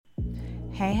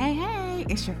Hey,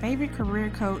 it's your favorite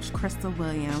career coach, Crystal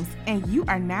Williams, and you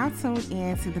are now tuned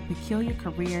in to the Peculiar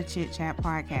Career Chit Chat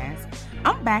podcast.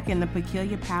 I'm back in the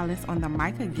Peculiar Palace on the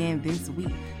mic again this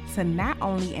week to not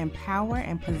only empower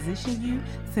and position you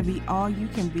to be all you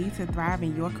can be to thrive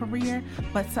in your career,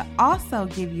 but to also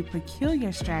give you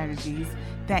peculiar strategies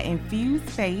that infuse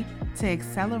faith to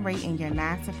accelerate in your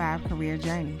 9-to-5 career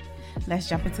journey. Let's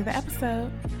jump into the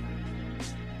episode.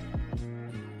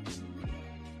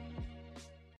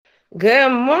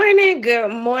 Good morning,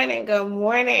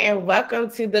 and welcome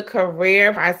to the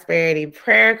Career Prosperity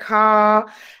Prayer Call.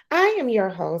 I am your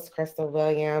host, Crystal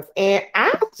Williams, and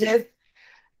I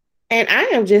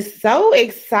am just so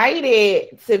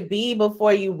excited to be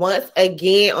before you once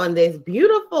again on this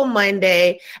beautiful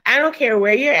Monday. I don't care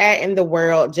where you're at in the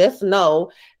world, just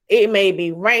know it may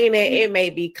be raining, it may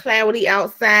be cloudy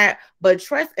outside, but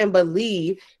trust and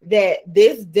believe that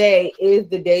this day is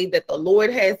the day that the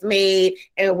Lord has made,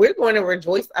 and we're going to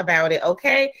rejoice about it,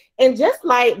 okay? And just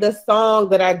like the song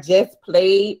that I just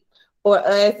played for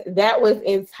us, that was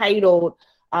entitled,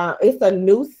 It's a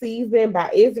New Season by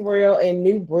Israel and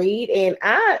New Breed, and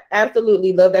I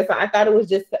absolutely love that song. I thought it was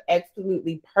just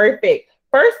absolutely perfect.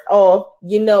 First off,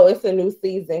 it's a new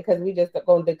season because we just are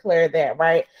going to declare that,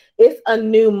 right? It's a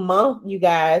new month, you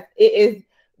guys. It is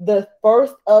the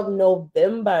 1st of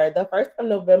November. The 1st of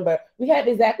November. We have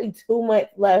exactly 2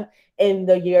 months left in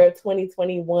the year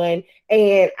 2021.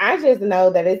 And I just know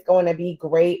that it's going to be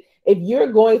great. If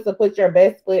you're going to put your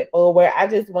best foot forward, I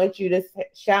just want you to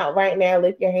shout right now,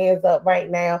 lift your hands up right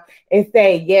now and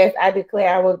say, yes, I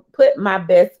declare I will put my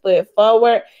best foot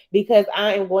forward because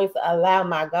I am going to allow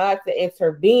my God to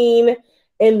intervene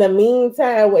in the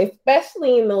meantime,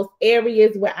 especially in those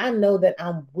areas where I know that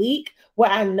I'm weak,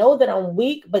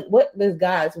 but what does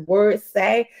God's word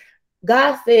say?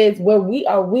 God says where we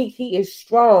are weak, he is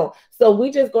strong. So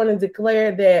we're just going to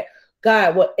declare that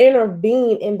God will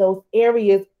intervene in those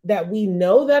areas that we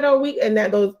know that are weak, and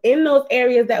that in those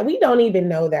areas that we don't even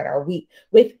know that are weak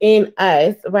within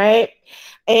us, right?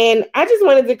 And I just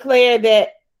want to declare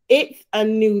that it's a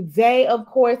new day, of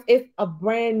course. It's a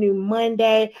brand new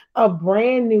Monday, a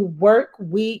brand new work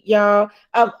week, y'all,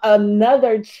 of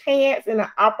another chance and an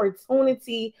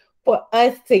opportunity for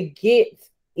us to get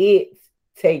it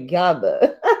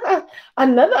together.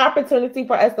 Another opportunity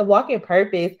for us to walk in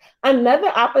purpose. Another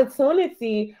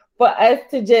opportunity for us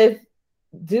to just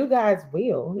do God's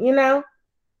will,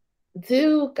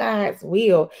 do God's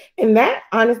will. And that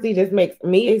honestly just makes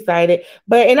me excited.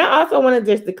 And I also want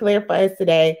to just declare for us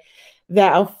today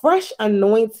that a fresh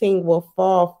anointing will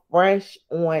fall fresh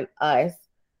on us.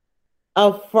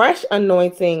 A fresh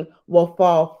anointing will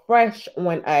fall fresh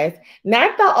on us.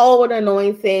 Not the old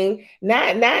anointing,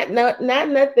 not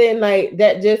nothing like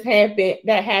that just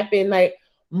happened like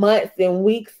months and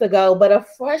weeks ago, but a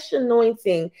fresh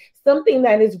anointing, something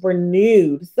that is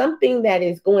renewed, something that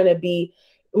is going to be,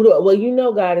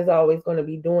 well, God is always going to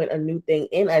be doing a new thing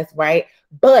in us, right?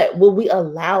 But will we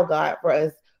allow God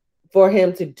for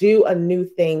him to do a new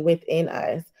thing within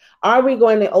us? Are we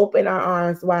going to open our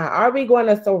arms wide? Are we going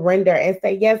to surrender and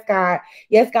say, yes, God,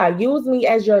 use me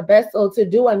as your vessel to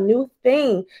do a new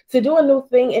thing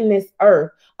in this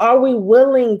earth? Are we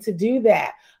willing to do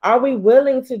that? Are we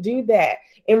willing to do that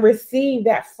and receive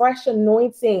that fresh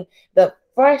anointing, the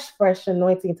fresh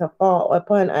anointing to fall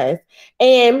upon us?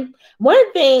 And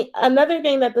another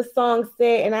thing that the song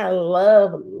said, and I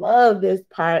love this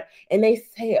part, and they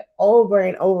say it over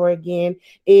and over again,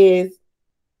 is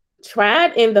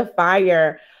tried in the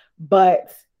fire,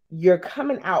 but you're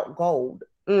coming out gold.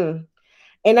 And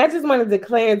I just want to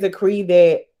declare and decree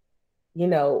that,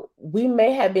 we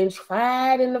may have been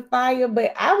tried in the fire,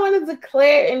 but I want to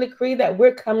declare and decree that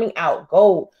we're coming out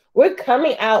gold. We're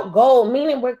coming out gold,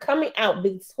 meaning we're coming out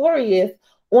victorious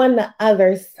on the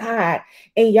other side.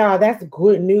 And y'all, that's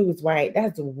good news, right?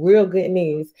 That's real good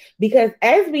news, because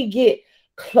as we get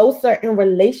closer in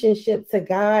relationship to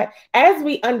God, as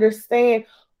we understand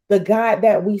the God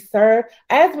that we serve,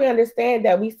 as we understand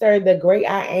that we serve the great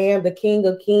I am, the King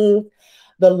of Kings,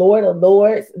 the Lord of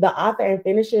Lords, the author and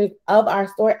finisher of our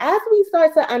story, as we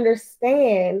start to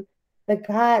understand the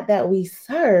God that we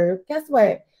serve, guess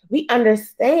what? We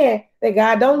understand that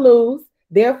God don't lose.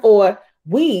 Therefore,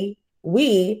 we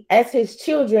as his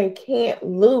children can't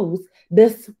lose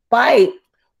despite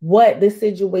what the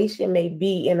situation may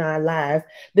be in our lives,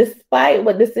 despite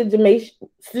what the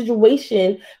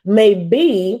situation may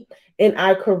be in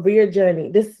our career journey,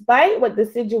 despite what the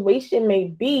situation may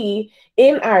be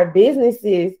in our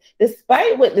businesses,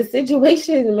 despite what the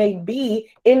situation may be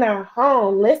in our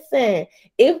home. Listen,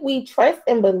 if we trust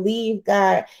and believe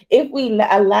God, if we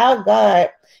allow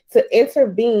God to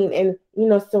intervene and,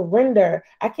 surrender,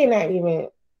 I cannot even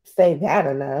say that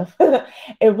enough.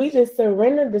 If we just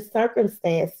surrender the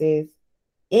circumstances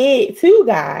to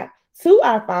God, to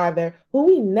our Father, who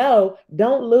we know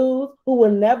don't lose, who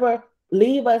will never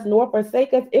leave us nor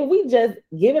forsake us, if we just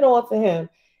give it all to him,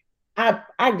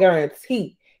 I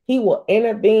guarantee he will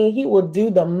intervene. He will do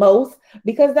the most,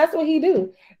 because that's what he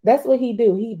do. That's what he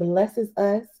do. He blesses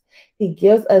us. He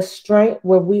gives us strength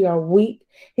where we are weak.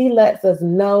 He lets us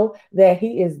know that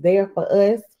he is there for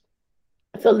us.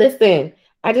 So listen,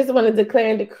 I just want to declare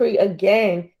and decree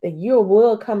again that you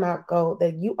will come out gold,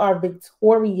 that you are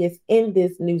victorious in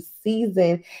this new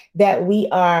season that we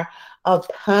are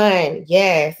upon.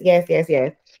 Yes, yes, yes,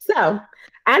 yes. So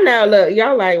I know, look,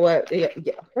 y'all like what? Yeah,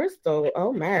 first of all,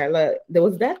 oh man, look,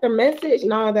 was that the message?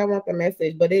 No, that wasn't the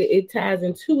message, but it ties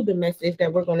into the message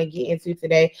that we're going to get into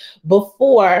today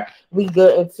before we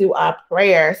go into our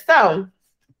prayer. So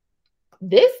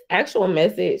this actual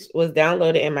message was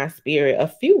downloaded in my spirit a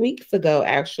few weeks ago,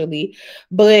 actually,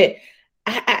 but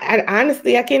I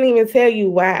honestly, I can't even tell you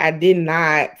why I did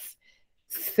not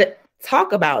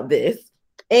talk about this.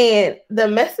 And the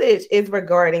message is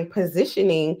regarding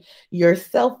positioning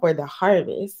yourself for the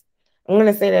harvest. I'm going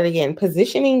to say that again,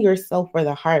 positioning yourself for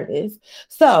the harvest.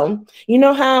 So, you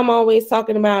know how I'm always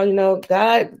talking about,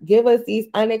 God, give us these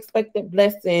unexpected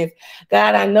blessings.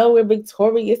 God, I know we're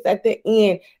victorious at the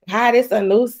end. God, it's a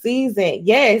new season.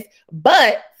 Yes,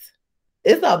 but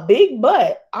it's a big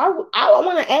but. I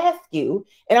want to ask you,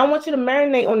 and I want you to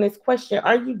marinate on this question.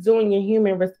 Are you doing your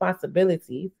human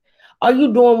responsibilities? Are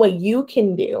you doing what you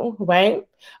can do, right?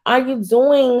 Are you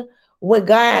doing what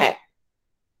God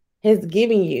has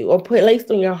given you or placed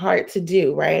on your heart to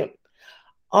do, right?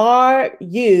 Are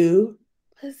you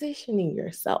positioning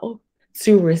yourself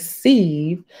to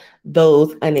receive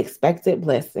those unexpected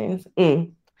blessings?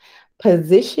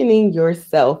 Positioning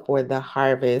yourself for the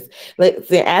harvest.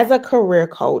 Listen, as a career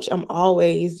coach, I'm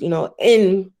always,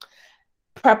 in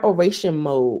preparation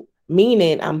mode,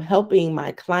 meaning I'm helping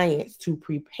my clients to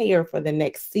prepare for the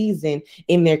next season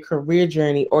in their career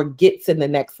journey or get to the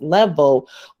next level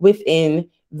within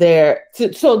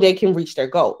so they can reach their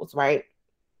goals, right?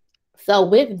 So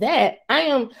with that, I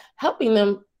am helping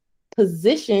them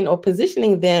positioning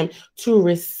them to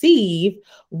receive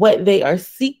what they are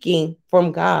seeking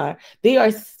from God. They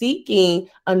are seeking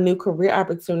a new career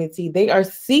opportunity. They are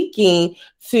seeking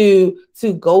to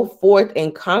go forth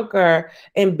and conquer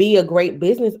and be a great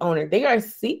business owner. They are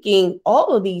seeking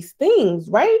all of these things,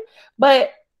 right?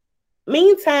 But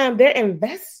meantime, they're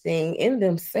investing in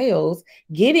themselves,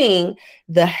 getting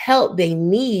the help they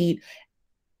need.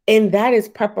 And that is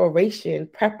preparation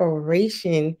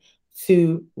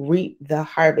to reap the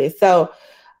harvest. So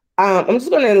I'm just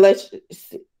going to let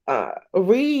you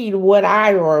read what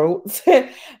I wrote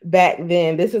back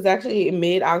then. This is actually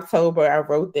mid-October I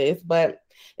wrote this, but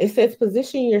it says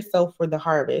position yourself for the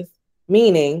harvest,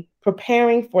 meaning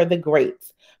preparing for the great,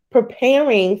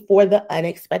 preparing for the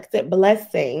unexpected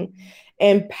blessing.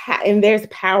 And there's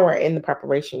power in the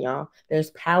preparation, y'all.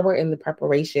 There's power in the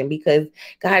preparation because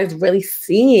God is really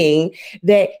seeing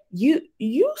that you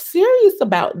serious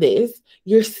about this.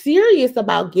 You're serious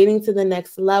about getting to the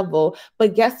next level.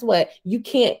 But guess what?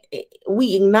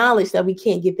 We acknowledge that we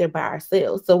can't get there by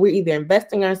ourselves. So we're either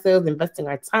investing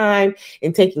our time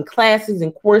in taking classes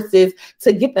and courses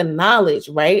to get the knowledge,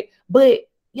 right? But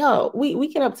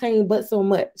we can obtain but so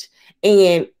much.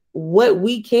 And what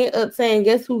we can't obtain,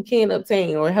 guess who can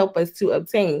obtain or help us to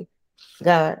obtain?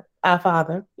 God, our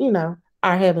Father,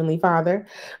 our Heavenly Father.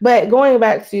 But going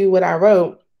back to what I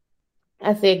wrote,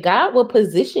 I said, God will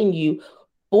position you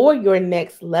for your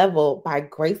next level by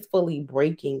gracefully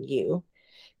breaking you.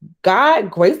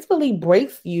 God gracefully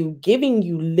breaks you, giving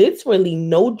you literally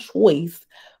no choice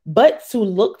but to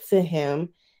look to him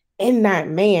and not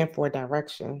man for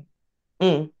direction.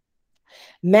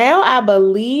 Now I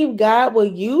believe God will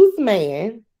use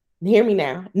man. Hear me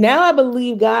now. Now I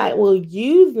believe God will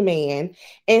use man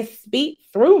and speak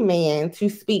through man to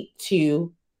speak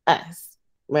to us,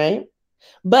 right?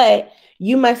 But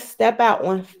you must step out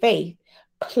on faith,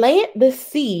 plant the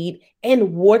seed,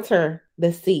 and water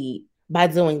the seed by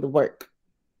doing the work.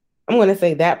 I'm going to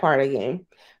say that part again.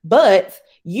 But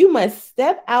you must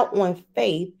step out on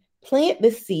faith, plant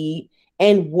the seed,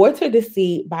 and water the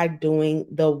seed by doing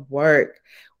the work.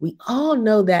 We all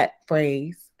know that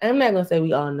phrase. I'm not going to say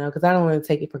we all know because I don't want to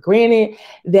take it for granted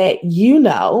that you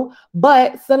know.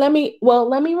 But so let me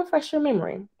refresh your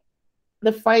memory.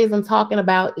 The phrase I'm talking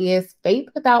about is faith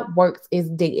without works is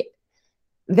dead.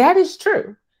 That is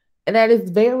true. And that is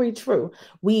very true.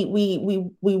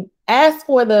 We ask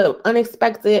for the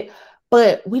unexpected,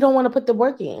 but we don't want to put the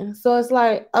work in. So it's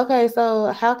like, okay, so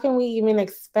how can we even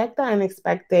expect the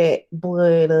unexpected,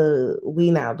 but we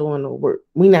not doing the work.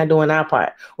 We not doing our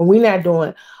part. Or we not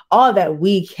doing all that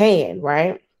we can,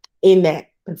 right? In that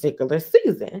particular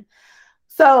season.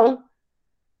 So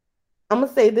I'm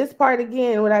gonna say this part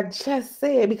again, what I just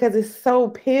said, because it's so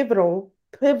pivotal.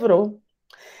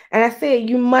 And I said,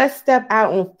 you must step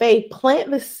out on faith, plant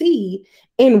the seed,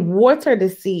 and water the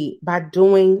seed by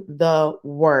doing the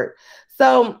work.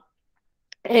 So,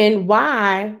 and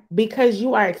why? Because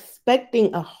you are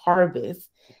expecting a harvest,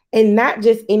 and not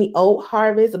just any old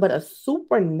harvest, but a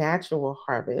supernatural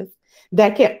harvest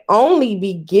that can only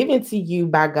be given to you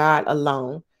by God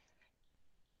alone.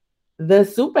 The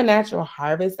supernatural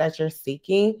harvest that you're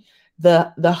seeking,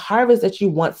 the harvest that you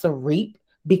want to reap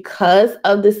because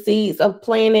of the seeds of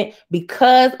planting,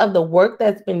 because of the work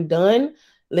that's been done,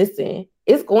 listen,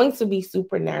 it's going to be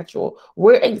supernatural.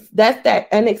 That's that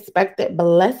unexpected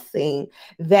blessing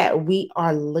that we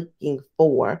are looking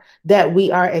for, that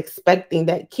we are expecting,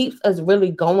 that keeps us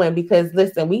really going. Because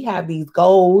listen, we have these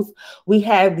goals, we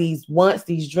have these wants,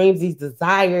 these dreams, these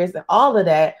desires, and all of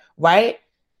that, right?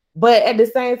 But at the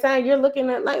same time, you're looking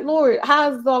at like, Lord,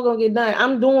 how is this all gonna get done?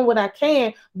 I'm doing what I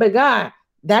can, but God,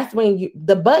 that's when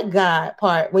the but God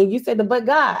part, when you say the but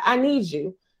God, I need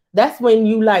you. That's when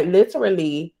you like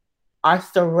literally are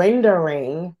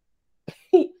surrendering.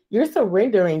 You're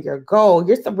surrendering your goal.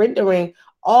 You're surrendering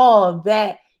all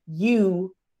that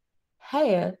you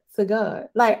have to God.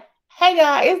 Like, hey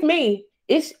God, it's me.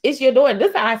 It's your daughter. This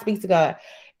is how I speak to God.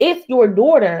 It's your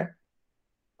daughter,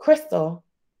 Crystal.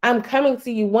 I'm coming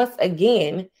to you once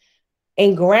again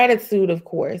in gratitude, of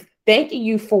course, thanking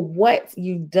you for what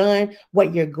you've done,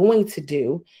 what you're going to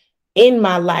do in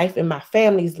my life, in my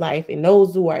family's life, and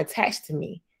those who are attached to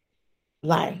me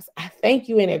lives. I thank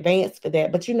you in advance for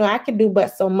that. But I can do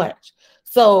but so much.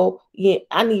 So yeah,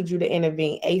 I need you to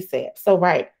intervene ASAP. So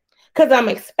right. Because I'm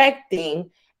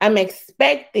expecting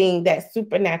that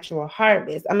supernatural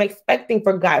harvest. I'm expecting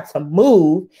for God to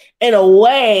move in a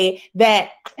way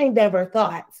that I never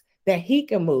thought that he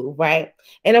can move, right?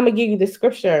 And I'm going to give you the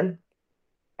scripture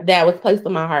that was placed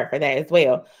on my heart for that as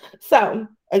well. So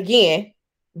again,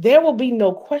 there will be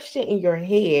no question in your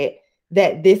head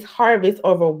that this harvest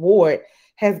or reward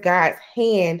has God's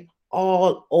hand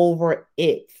all over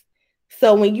it.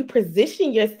 So when you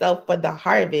position yourself for the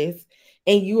harvest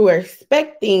and you are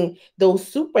expecting those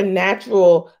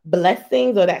supernatural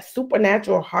blessings or that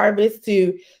supernatural harvest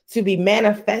to be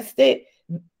manifested,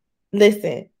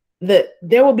 listen,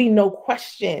 there will be no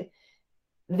question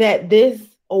that this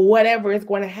or whatever is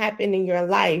going to happen in your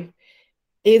life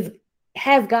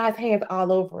has God's hands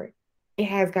all over it. It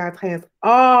has God's hands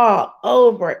all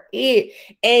over it.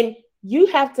 And you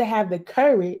have to have the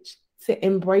courage to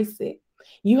embrace it.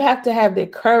 You have to have the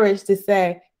courage to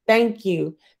say, thank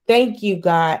you. Thank you,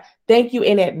 God. Thank you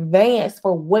in advance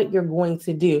for what you're going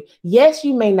to do. Yes,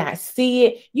 you may not see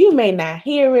it. You may not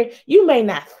hear it. You may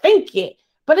not think it,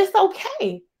 but it's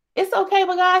okay. It's okay.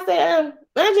 But God said,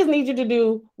 I just need you to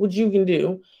do what you can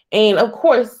do. And of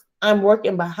course, I'm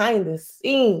working behind the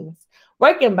scenes.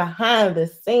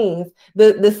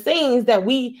 The scenes that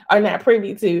we are not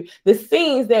privy to, the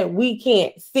scenes that we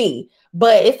can't see.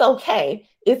 But it's okay.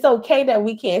 It's okay that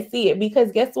we can't see it,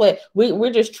 because guess what?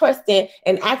 We're just trusting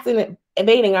and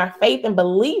activating our faith and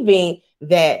believing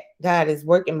that God is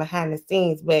working behind the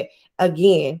scenes. But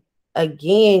again,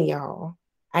 y'all,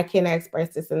 I cannot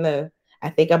express this enough. I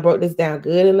think I broke this down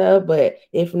good enough, but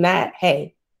if not,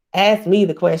 hey, ask me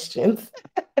the questions.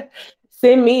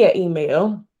 Send me an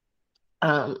email.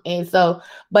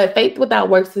 But faith without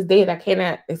works is dead. I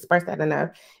cannot express that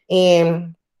enough.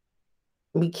 And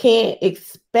we can't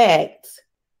expect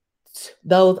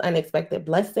those unexpected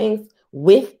blessings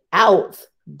without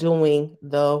doing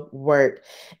the work.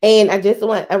 And I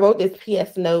wrote this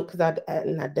PS note because I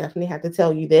definitely have to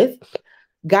tell you this.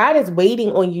 God is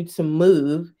waiting on you to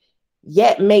move,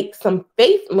 yet make some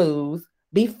faith moves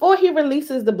before he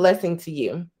releases the blessing to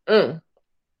you. I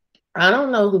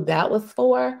don't know who that was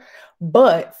for,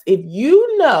 but if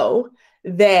you know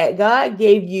that God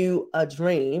gave you a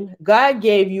dream, God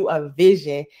gave you a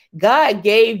vision, God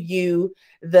gave you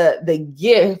the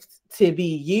gift to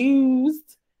be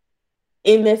used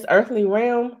in this earthly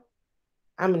realm,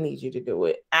 I'm gonna need you to do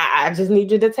it. I just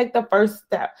need you to take the first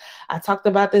step. I talked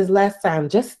about this last time.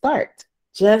 Just start.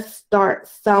 Just start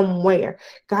somewhere.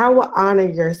 God will honor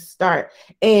your start.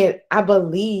 And I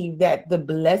believe that the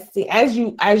blessing, as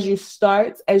you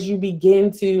start, as you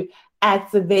begin to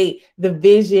activate the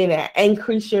vision and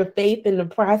increase your faith in the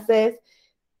process,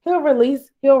 He'll release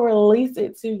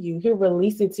it to you. He'll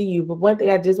release it to you. But one thing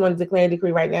I just want to declare and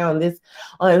decree right now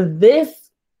on this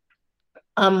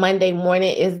Monday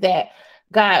morning is that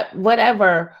God,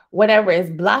 whatever is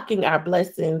blocking our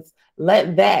blessings,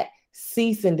 let that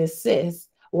cease and desist.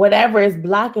 Whatever is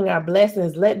blocking our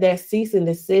blessings, let that cease and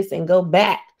desist and go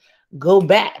back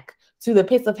to the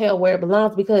pits of hell where it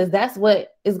belongs, because that's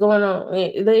what is going on.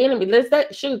 The enemy, let's not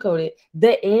sugarcoat it.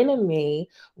 The enemy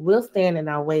will stand in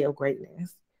our way of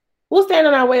greatness. We'll stand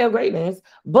in our way of greatness,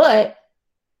 but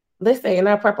let's say in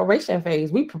our preparation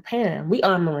phase, we preparing, we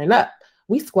armoring up,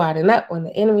 we squatting up on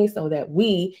the enemy so that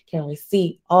we can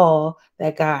receive all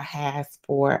that God has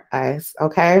for us.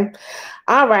 Okay.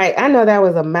 All right. I know that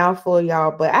was a mouthful,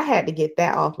 y'all, but I had to get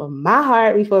that off of my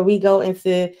heart before we go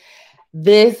into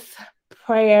this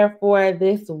prayer for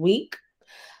this week.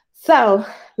 So,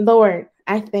 Lord,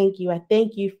 I thank you. I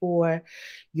thank you for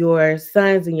your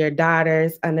sons and your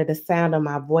daughters under the sound of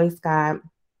my voice, God.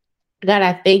 God,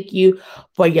 I thank you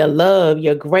for your love,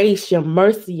 your grace, your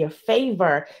mercy, your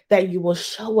favor that you will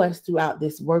show us throughout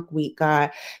this work week,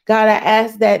 God. God, I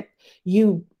ask that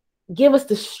you give us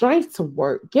the strength to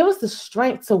work. Give us the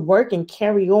strength to work and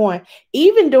carry on,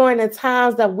 even during the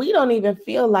times that we don't even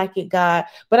feel like it, God.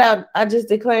 But I just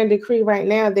declare and decree right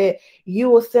now that you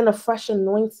will send a fresh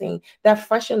anointing, that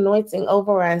fresh anointing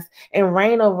over us and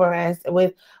reign over us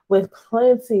with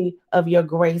plenty of your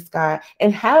grace, God,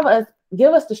 and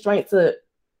give us the strength to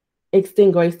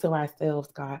extend grace to ourselves,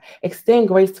 God. Extend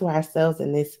grace to ourselves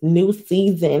in this new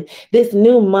season, this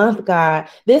new month, God,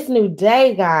 this new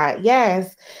day, God.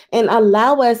 Yes. And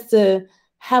allow us to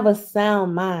have a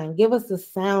sound mind. Give us a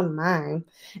sound mind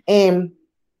and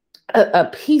a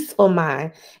peaceful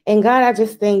mind. And God, I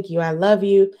just thank you. I love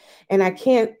you. And I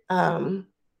can't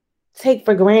take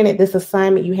for granted this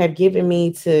assignment you have given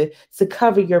me to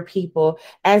cover your people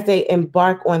as they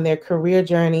embark on their career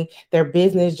journey, their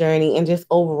business journey, and just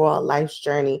overall life's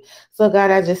journey. So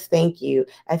God, I just thank you.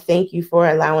 I thank you for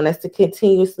allowing us to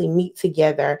continuously meet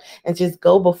together and just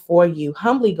go before you,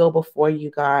 humbly go before you,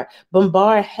 God,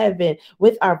 bombard heaven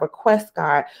with our requests,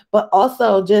 God, but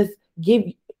also just give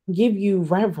you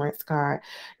reverence, God,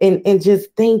 and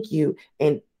just thank you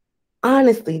and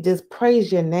honestly just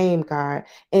praise your name, God,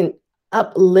 and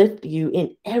uplift you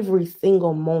in every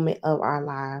single moment of our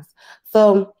lives.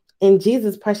 So in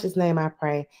Jesus' precious name, I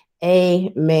pray.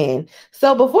 Amen.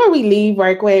 So before we leave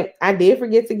right quick, I did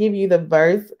forget to give you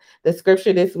the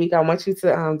scripture this week I want you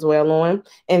to dwell on,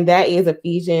 and that is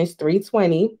Ephesians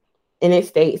 3:20. And it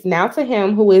states, now to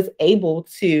him who is able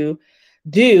to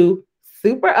do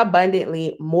super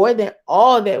abundantly more than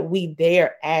all that we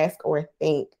dare ask or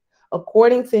think,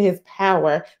 according to his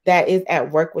power that is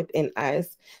at work within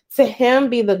us. To him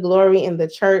be the glory in the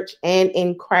church and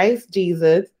in Christ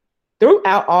Jesus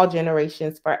throughout all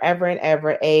generations, forever and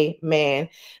ever. Amen.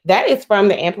 That is from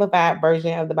the Amplified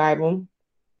version of the Bible.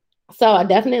 So I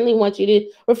definitely want you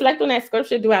to reflect on that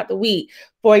scripture throughout the week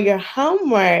for your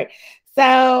homework.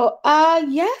 So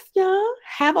yes, y'all,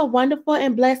 have a wonderful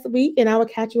and blessed week, and I will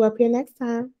catch you up here next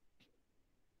time.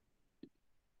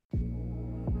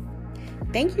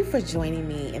 Thank you for joining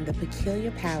me in the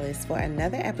Peculiar Palace for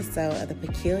another episode of the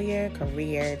Peculiar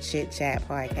Career Chit Chat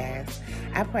podcast.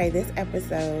 I pray this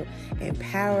episode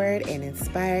empowered and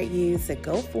inspired you to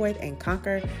go forth and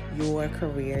conquer your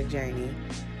career journey.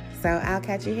 So I'll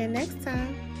catch you here next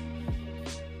time.